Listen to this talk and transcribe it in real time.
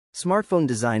Smartphone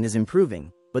design is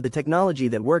improving, but the technology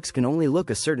that works can only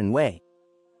look a certain way.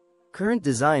 Current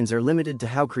designs are limited to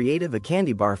how creative a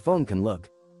candy bar phone can look,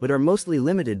 but are mostly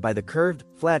limited by the curved,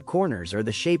 flat corners or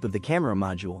the shape of the camera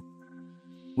module.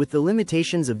 With the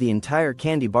limitations of the entire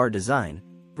candy bar design,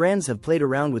 brands have played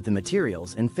around with the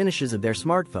materials and finishes of their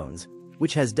smartphones,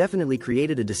 which has definitely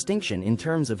created a distinction in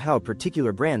terms of how a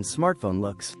particular brand's smartphone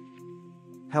looks.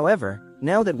 However,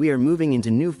 now that we are moving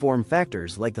into new form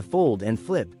factors like the Fold and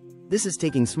Flip, this is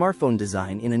taking smartphone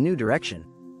design in a new direction.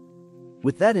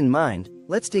 With that in mind,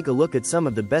 let's take a look at some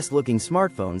of the best-looking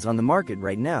smartphones on the market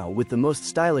right now with the most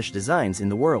stylish designs in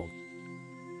the world.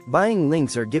 Buying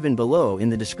links are given below in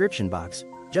the description box,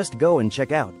 just go and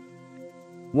check out.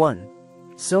 1.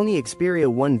 Sony Xperia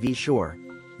 1V. Sure,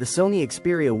 the Sony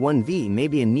Xperia 1V may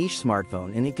be a niche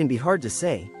smartphone and it can be hard to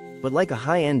say, but like a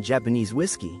high-end Japanese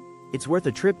whiskey, it's worth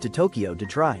a trip to Tokyo to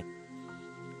try.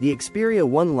 The Xperia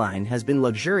 1 line has been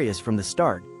luxurious from the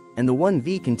start, and the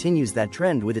 1V continues that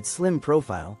trend with its slim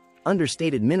profile,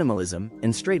 understated minimalism,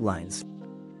 and straight lines.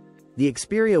 The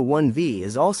Xperia 1V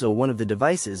is also one of the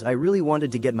devices I really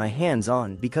wanted to get my hands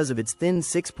on because of its thin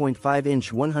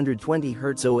 6.5-inch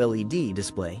 120Hz OLED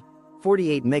display,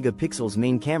 48 megapixels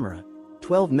main camera,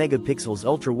 12 megapixels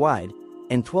ultra-wide,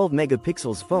 and 12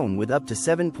 megapixels phone with up to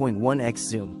 7.1x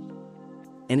zoom.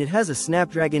 And it has a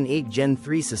Snapdragon 8 Gen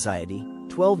 3 Society,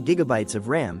 12 GB of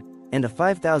RAM, and a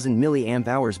 5000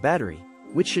 mAh battery,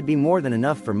 which should be more than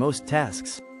enough for most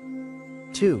tasks.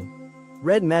 2.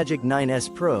 Red Magic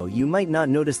 9S Pro. You might not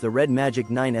notice the Red Magic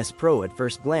 9S Pro at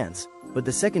first glance, but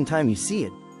the second time you see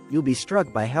it, you'll be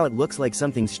struck by how it looks like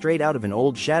something straight out of an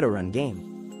old Shadowrun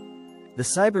game. The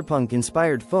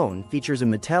cyberpunk-inspired phone features a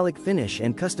metallic finish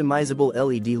and customizable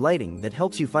LED lighting that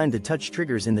helps you find the touch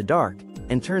triggers in the dark,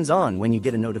 and turns on when you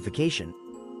get a notification.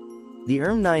 The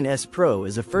ERM9S Pro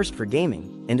is a first for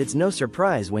gaming, and it's no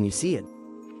surprise when you see it.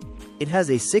 It has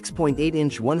a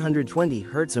 6.8-inch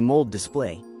 120Hz AMOLED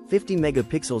display, 50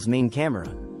 megapixels main camera,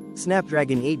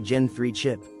 Snapdragon 8 Gen 3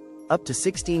 chip, up to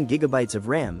 16 GB of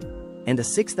RAM, and a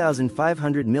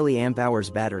 6500 mAh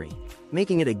battery,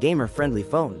 making it a gamer-friendly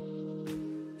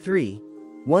phone. 3.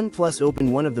 OnePlus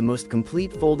Open. One of the most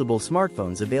complete foldable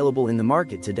smartphones available in the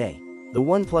market today, the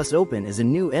OnePlus Open is a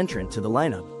new entrant to the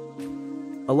lineup.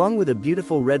 Along with a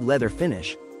beautiful red leather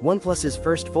finish, OnePlus's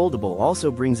first foldable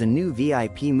also brings a new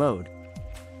VIP mode.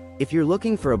 If you're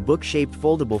looking for a book-shaped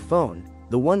foldable phone,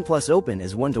 the OnePlus Open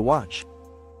is one to watch.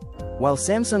 While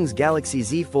Samsung's Galaxy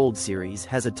Z Fold series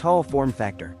has a tall form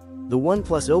factor, the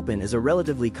OnePlus Open is a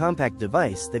relatively compact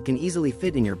device that can easily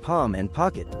fit in your palm and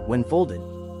pocket when folded.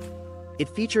 It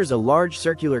features a large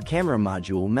circular camera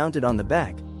module mounted on the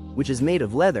back, which is made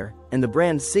of leather, and the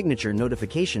brand's signature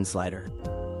notification slider.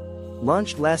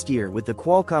 Launched last year with the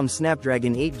Qualcomm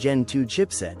Snapdragon 8 Gen 2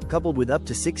 chipset coupled with up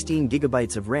to 16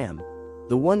 GB of RAM,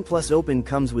 the OnePlus Open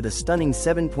comes with a stunning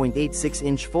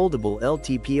 7.86-inch foldable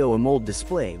LTPO AMOLED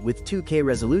display with 2K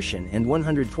resolution and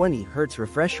 120Hz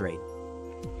refresh rate.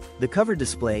 The cover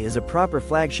display is a proper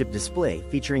flagship display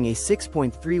featuring a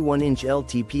 6.31-inch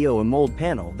LTPO AMOLED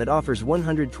panel that offers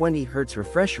 120Hz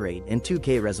refresh rate and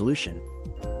 2K resolution.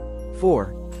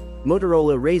 4.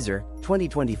 Motorola Razr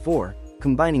 2024.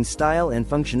 Combining style and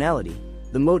functionality,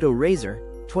 the Moto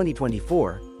Razr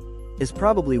 2024 is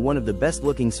probably one of the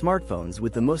best-looking smartphones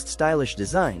with the most stylish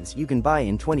designs you can buy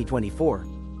in 2024.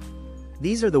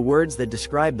 These are the words that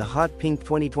describe the hot pink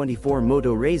 2024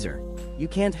 Moto Razr. You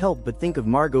can't help but think of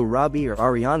Margot Robbie or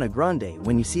Ariana Grande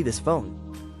when you see this phone.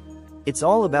 It's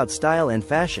all about style and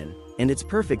fashion, and it's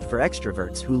perfect for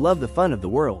extroverts who love the fun of the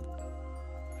world.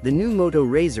 The new Moto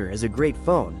Razr is a great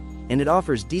phone, and it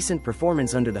offers decent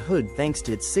performance under the hood thanks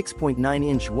to its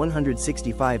 6.9-inch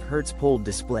 165Hz POLED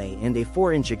display and a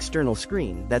 4-inch external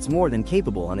screen that's more than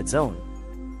capable on its own.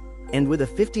 And with a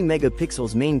 50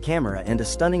 megapixels main camera and a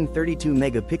stunning 32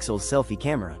 megapixels selfie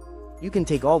camera, you can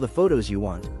take all the photos you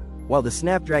want, while the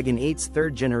Snapdragon 8's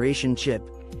third-generation chip,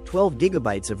 12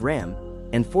 GB of RAM,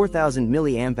 and 4000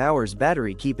 mAh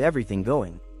battery keep everything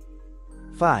going.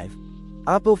 5.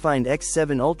 Oppo Find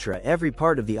X7 Ultra. Every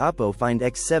part of the Oppo Find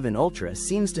X7 Ultra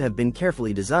seems to have been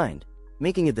carefully designed,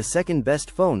 making it the second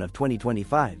best phone of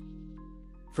 2025.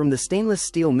 From the stainless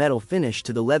steel metal finish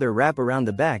to the leather wrap around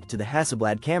the back to the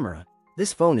Hasselblad camera,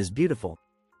 this phone is beautiful.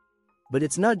 But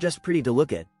it's not just pretty to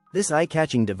look at. This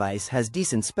eye-catching device has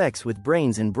decent specs with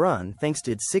brains and brawn thanks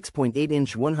to its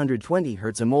 6.8-inch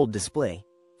 120Hz AMOLED display,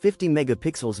 50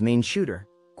 megapixels main shooter,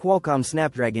 Qualcomm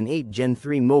Snapdragon 8 Gen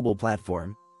 3 mobile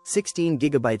platform, 16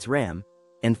 GB RAM,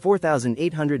 and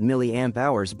 4800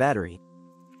 mAh battery.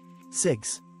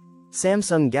 6.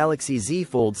 Samsung Galaxy Z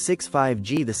Fold 6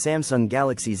 5G. The Samsung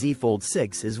Galaxy Z Fold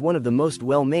 6 is one of the most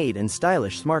well-made and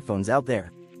stylish smartphones out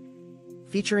there.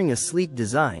 Featuring a sleek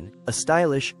design, a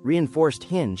stylish, reinforced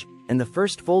hinge, and the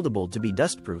first foldable to be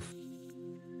dustproof.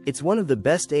 It's one of the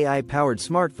best AI-powered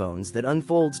smartphones that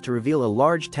unfolds to reveal a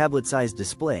large tablet-sized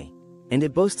display, and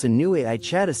it boasts a new AI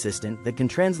chat assistant that can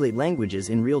translate languages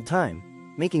in real time,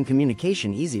 making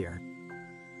communication easier.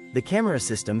 The camera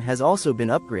system has also been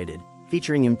upgraded,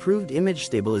 featuring improved image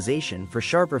stabilization for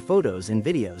sharper photos and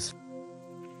videos.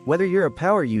 Whether you're a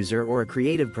power user or a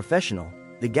creative professional,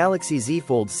 the Galaxy Z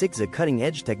Fold 6's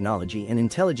cutting-edge technology and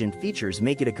intelligent features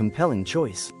make it a compelling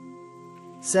choice.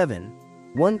 7.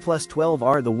 OnePlus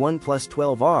 12R. The OnePlus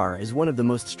 12R is one of the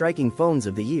most striking phones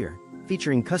of the year,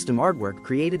 featuring custom artwork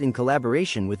created in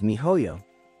collaboration with MiHoYo,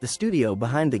 the studio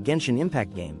behind the Genshin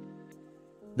Impact game.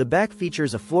 The back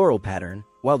features a floral pattern,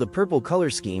 while the purple color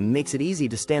scheme makes it easy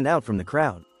to stand out from the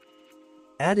crowd.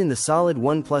 Add in the solid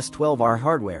OnePlus 12R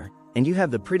hardware, and you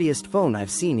have the prettiest phone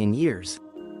I've seen in years.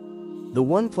 The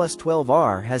OnePlus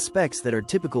 12R has specs that are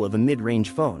typical of a mid-range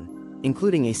phone,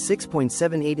 including a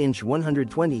 6.78-inch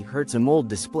 120Hz AMOLED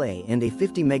display and a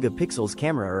 50 megapixels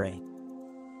camera array.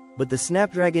 But the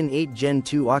Snapdragon 8 Gen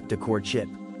 2 octa-core chip,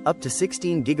 up to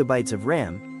 16 GB of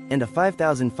RAM, and a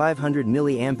 5,500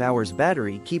 mAh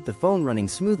battery keep the phone running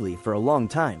smoothly for a long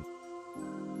time.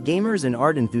 Gamers and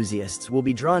art enthusiasts will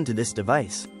be drawn to this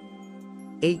device.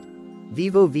 8.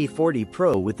 Vivo V40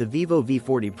 Pro. With the Vivo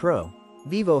V40 Pro,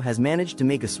 Vivo has managed to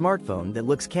make a smartphone that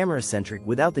looks camera-centric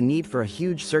without the need for a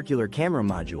huge circular camera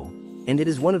module, and it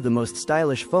is one of the most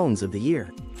stylish phones of the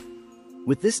year.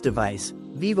 With this device,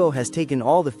 Vivo has taken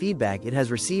all the feedback it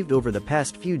has received over the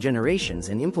past few generations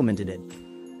and implemented it.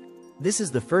 This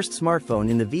is the first smartphone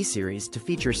in the V series to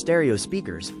feature stereo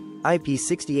speakers,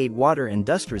 IP68 water and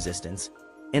dust resistance,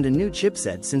 and a new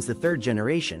chipset since the third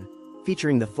generation,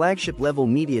 featuring the flagship-level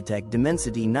MediaTek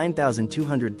Dimensity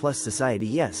 9200 Plus Society.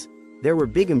 Yes, there were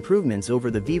big improvements over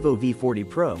the Vivo V40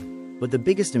 Pro, but the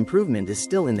biggest improvement is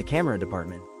still in the camera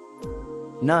department.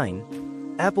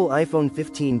 9. Apple iPhone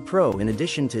 15 Pro. In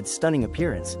addition to its stunning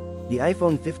appearance, the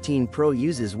iPhone 15 Pro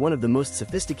uses one of the most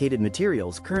sophisticated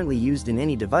materials currently used in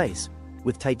any device,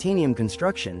 with titanium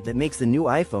construction that makes the new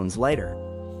iPhones lighter.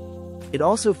 It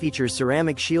also features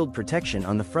ceramic shield protection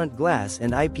on the front glass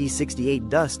and IP68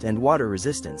 dust and water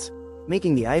resistance,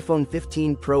 making the iPhone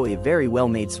 15 Pro a very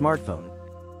well-made smartphone.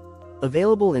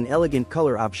 Available in elegant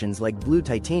color options like blue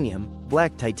titanium,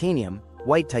 black titanium,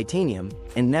 white titanium,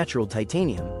 and natural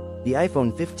titanium, the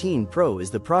iPhone 15 Pro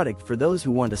is the product for those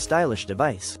who want a stylish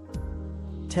device.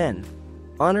 10.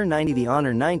 Honor 90. The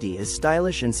Honor 90 is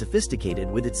stylish and sophisticated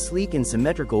with its sleek and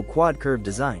symmetrical quad-curve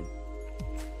design.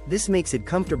 This makes it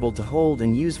comfortable to hold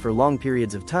and use for long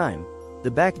periods of time.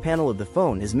 The back panel of the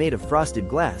phone is made of frosted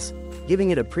glass, giving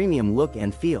it a premium look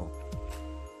and feel.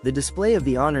 The display of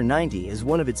the Honor 90 is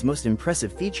one of its most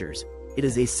impressive features. It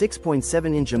is a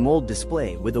 6.7-inch AMOLED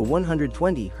display with a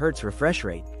 120 Hz refresh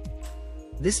rate.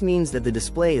 This means that the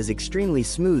display is extremely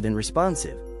smooth and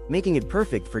responsive, making it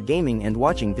perfect for gaming and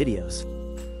watching videos.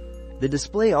 The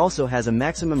display also has a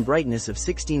maximum brightness of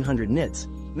 1600 nits,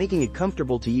 making it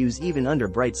comfortable to use even under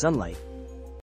bright sunlight.